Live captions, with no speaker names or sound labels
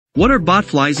What are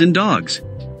botflies in dogs?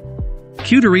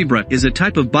 Cuterebra is a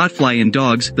type of botfly in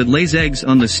dogs that lays eggs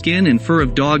on the skin and fur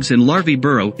of dogs, and larvae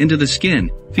burrow into the skin,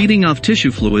 feeding off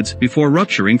tissue fluids before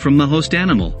rupturing from the host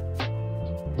animal.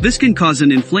 This can cause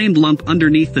an inflamed lump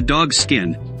underneath the dog's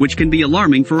skin, which can be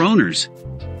alarming for owners.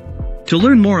 To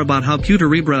learn more about how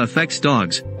Cuterebra affects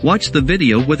dogs, watch the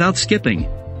video without skipping.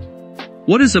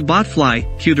 What is a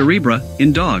botfly, Cuterebra,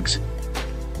 in dogs?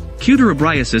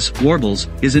 Cuterebriasis, warbles,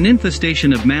 is an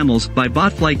infestation of mammals by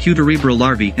botfly Cuterebra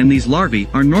larvae, and these larvae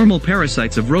are normal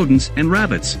parasites of rodents and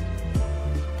rabbits.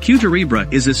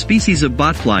 Cuterebra is a species of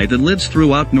botfly that lives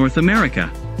throughout North America.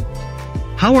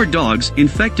 How are dogs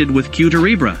infected with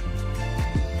Cuterebra?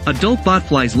 Adult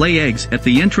botflies lay eggs at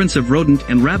the entrance of rodent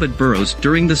and rabbit burrows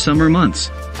during the summer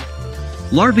months.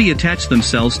 Larvae attach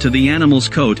themselves to the animal's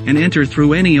coat and enter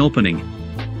through any opening.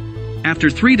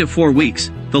 After 3 to 4 weeks,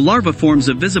 the larva forms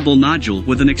a visible nodule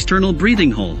with an external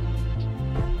breathing hole.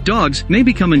 Dogs may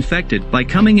become infected by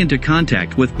coming into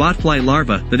contact with botfly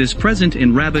larva that is present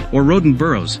in rabbit or rodent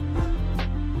burrows.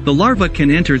 The larva can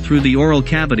enter through the oral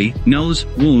cavity, nose,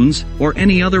 wounds, or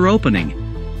any other opening.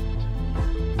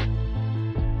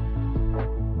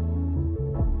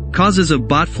 Causes of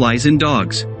botflies in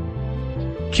dogs.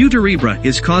 Cuterebra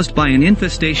is caused by an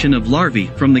infestation of larvae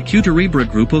from the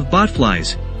Cuterebra group of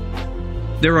botflies.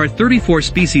 There are 34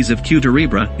 species of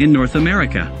Cuterebra in North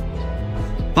America.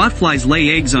 Botflies lay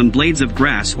eggs on blades of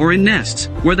grass or in nests,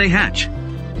 where they hatch.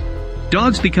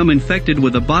 Dogs become infected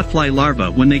with a botfly larva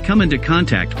when they come into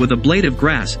contact with a blade of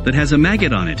grass that has a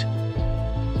maggot on it.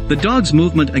 The dog's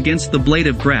movement against the blade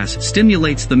of grass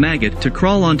stimulates the maggot to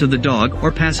crawl onto the dog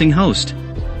or passing host.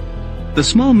 The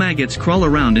small maggots crawl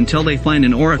around until they find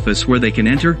an orifice where they can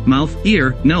enter: mouth,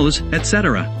 ear, nose,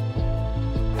 etc.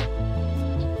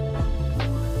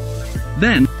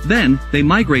 Then, they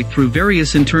migrate through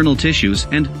various internal tissues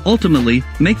and, ultimately,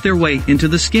 make their way into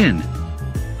the skin.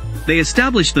 They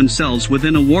establish themselves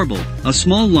within a warble, a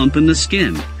small lump in the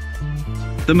skin.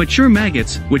 The mature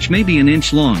maggots, which may be an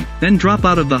inch long, then drop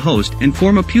out of the host and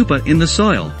form a pupa in the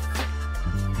soil.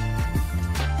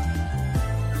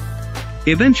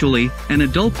 Eventually, an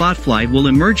adult botfly will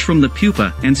emerge from the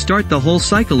pupa and start the whole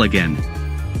cycle again.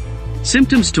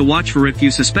 Symptoms to watch for if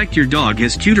you suspect your dog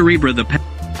has Cuterebra. The path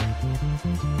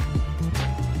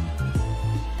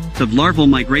of larval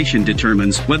migration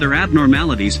determines whether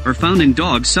abnormalities are found in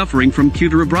dogs suffering from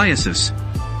Cuterebriasis.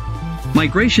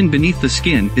 Migration beneath the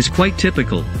skin is quite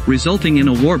typical, resulting in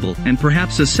a warble and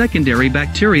perhaps a secondary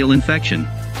bacterial infection.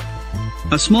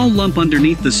 A small lump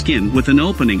underneath the skin with an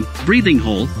opening, breathing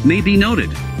hole, may be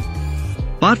noted.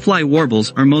 Botfly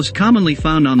warbles are most commonly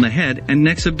found on the head and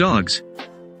necks of dogs.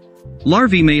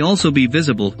 Larvae may also be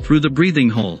visible through the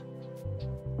breathing hole.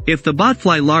 If the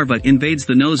botfly larva invades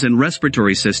the nose and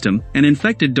respiratory system, an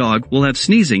infected dog will have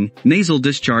sneezing, nasal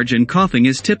discharge, and coughing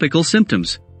as typical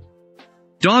symptoms.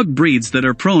 Dog breeds that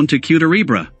are prone to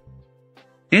Cuterebra.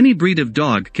 Any breed of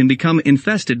dog can become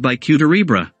infested by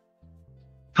Cuterebra.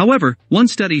 However, one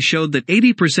study showed that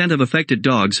 80% of affected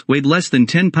dogs weighed less than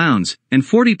 10 pounds, and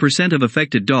 40% of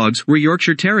affected dogs were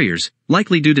Yorkshire Terriers,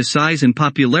 likely due to size and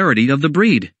popularity of the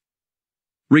breed.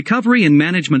 Recovery and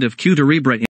management of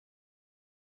Cuterebra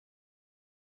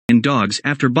in dogs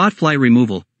after botfly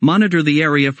removal: monitor the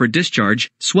area for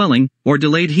discharge, swelling, or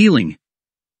delayed healing.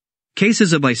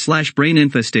 Cases of eye/brain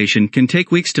infestation can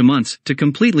take weeks to months to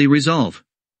completely resolve.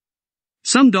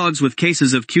 Some dogs with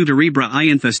cases of Cuterebra eye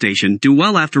infestation do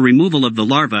well after removal of the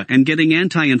larva and getting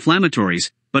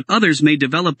anti-inflammatories, but others may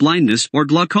develop blindness or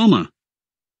glaucoma.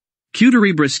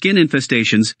 Cuterebra skin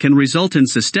infestations can result in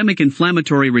systemic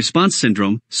inflammatory response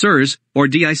syndrome, SIRS, or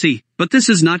DIC, but this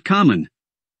is not common.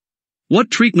 What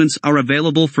treatments are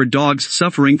available for dogs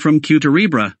suffering from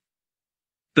Cuterebra?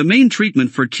 The main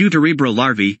treatment for Cuterebra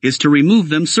larvae is to remove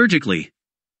them surgically.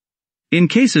 In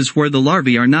cases where the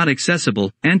larvae are not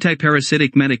accessible,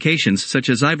 antiparasitic medications such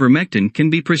as ivermectin can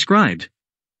be prescribed.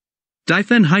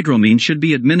 Diphenhydramine should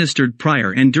be administered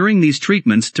prior and during these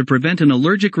treatments to prevent an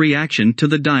allergic reaction to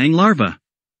the dying larva.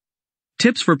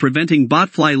 Tips for preventing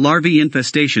botfly larvae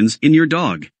infestations in your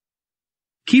dog.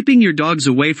 Keeping your dogs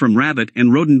away from rabbit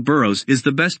and rodent burrows is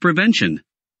the best prevention.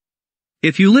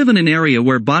 If you live in an area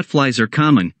where botflies are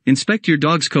common, inspect your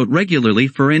dog's coat regularly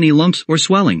for any lumps or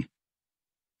swelling.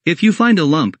 If you find a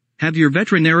lump, have your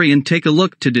veterinarian take a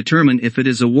look to determine if it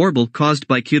is a warble caused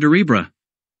by Cuterebra.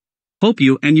 Hope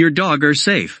you and your dog are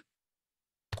safe.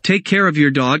 Take care of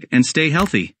your dog and stay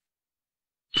healthy.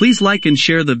 Please like and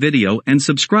share the video and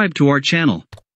subscribe to our channel.